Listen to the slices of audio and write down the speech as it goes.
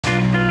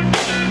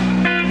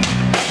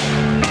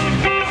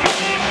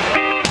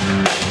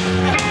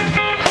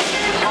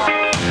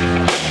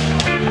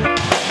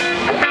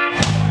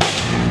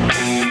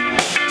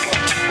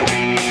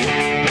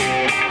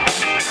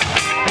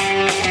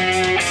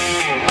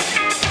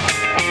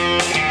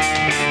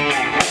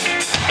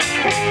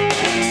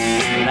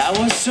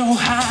so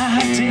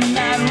high, did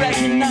not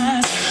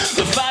recognize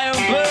the fire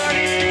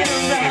burning in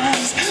her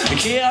eyes, the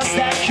chaos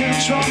that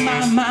controlled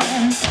my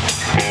mind.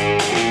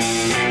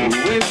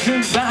 With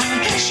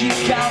goodbye, she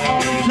got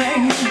on a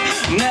plane,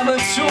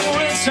 never to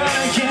return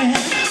again,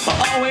 but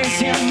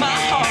always in my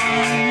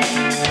heart.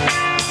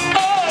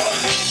 Oh,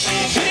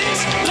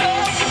 this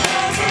love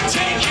has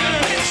taken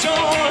its toll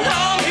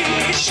on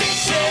me. She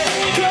said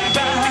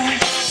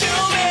goodbye too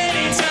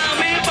many times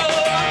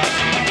before.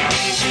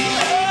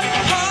 Her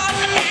heart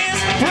is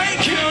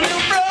breaking in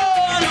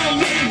front of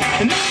me,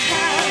 and I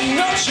have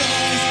no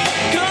choice,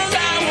 'cause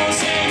I won't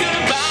say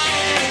goodbye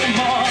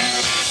anymore.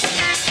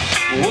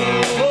 Whoa.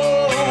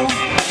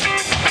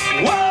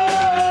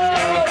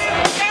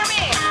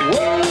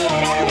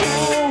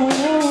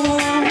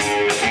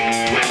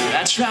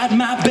 Tried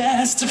my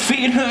best to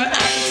feed her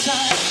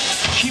appetite,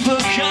 keep her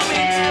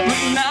coming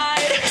every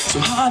night, so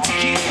hard to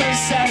keep her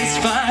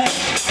satisfied.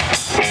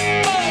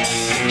 Oh,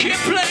 keep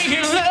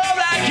playing love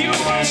like it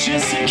was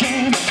just a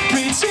game,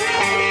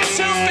 pretending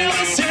to feel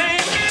the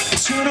same,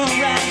 turn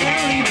around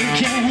and leave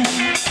again.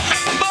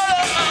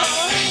 But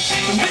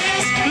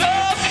this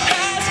love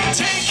has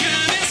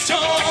taken its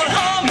toll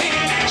on me.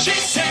 She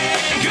said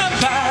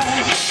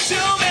goodbye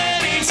too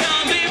many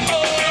times before.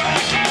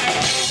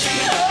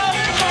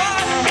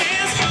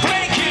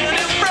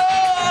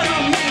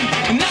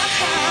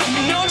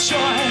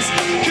 Choice,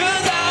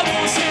 'cause I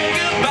won't say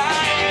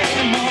goodbye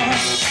anymore.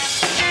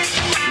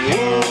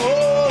 Whoa,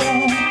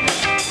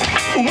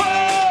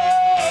 whoa,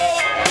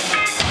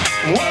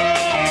 whoa.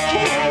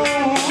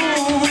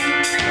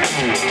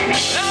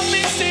 Let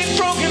me see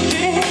broken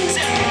things,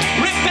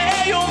 repair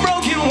your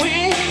broken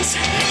wings,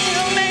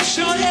 and make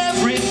sure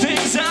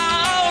everything's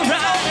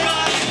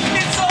alright.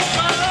 It's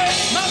over,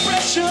 my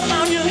pressure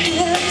on your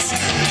hips,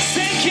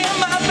 sinking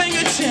my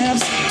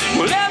fingertips,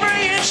 well, every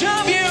inch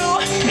of you,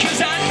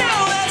 'cause I know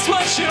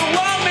what you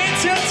want me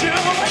to do.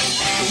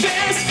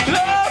 This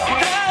love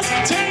has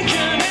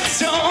taken its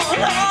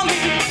toll on me.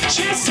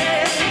 She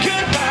said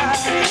goodbye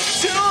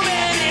too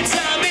many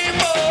times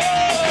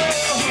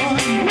before.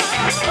 My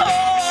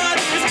heart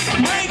is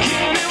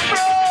breaking in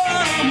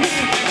front of me,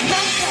 and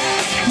I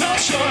have no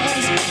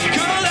choice,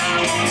 'cause I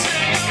won't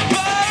say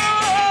goodbye.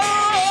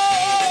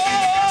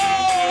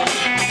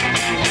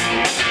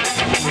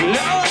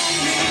 Love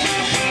me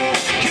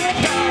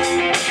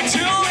goodbye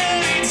too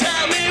many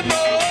times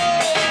before.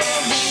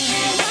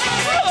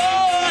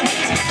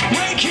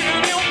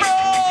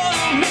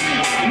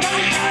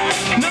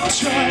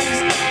 Choice,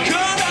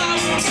 'cause I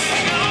won't say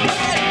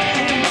goodbye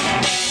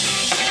anymore.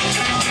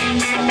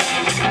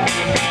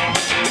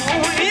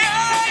 Oh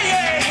yeah,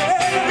 yeah,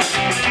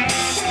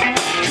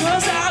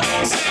 'cause I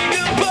won't say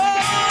goodbye.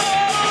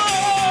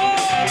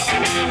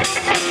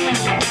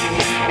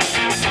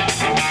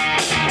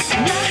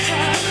 And I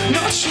have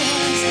no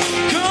choice,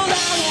 'cause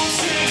I won't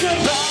say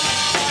goodbye.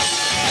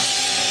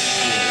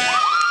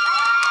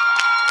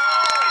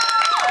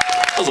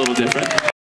 A little different.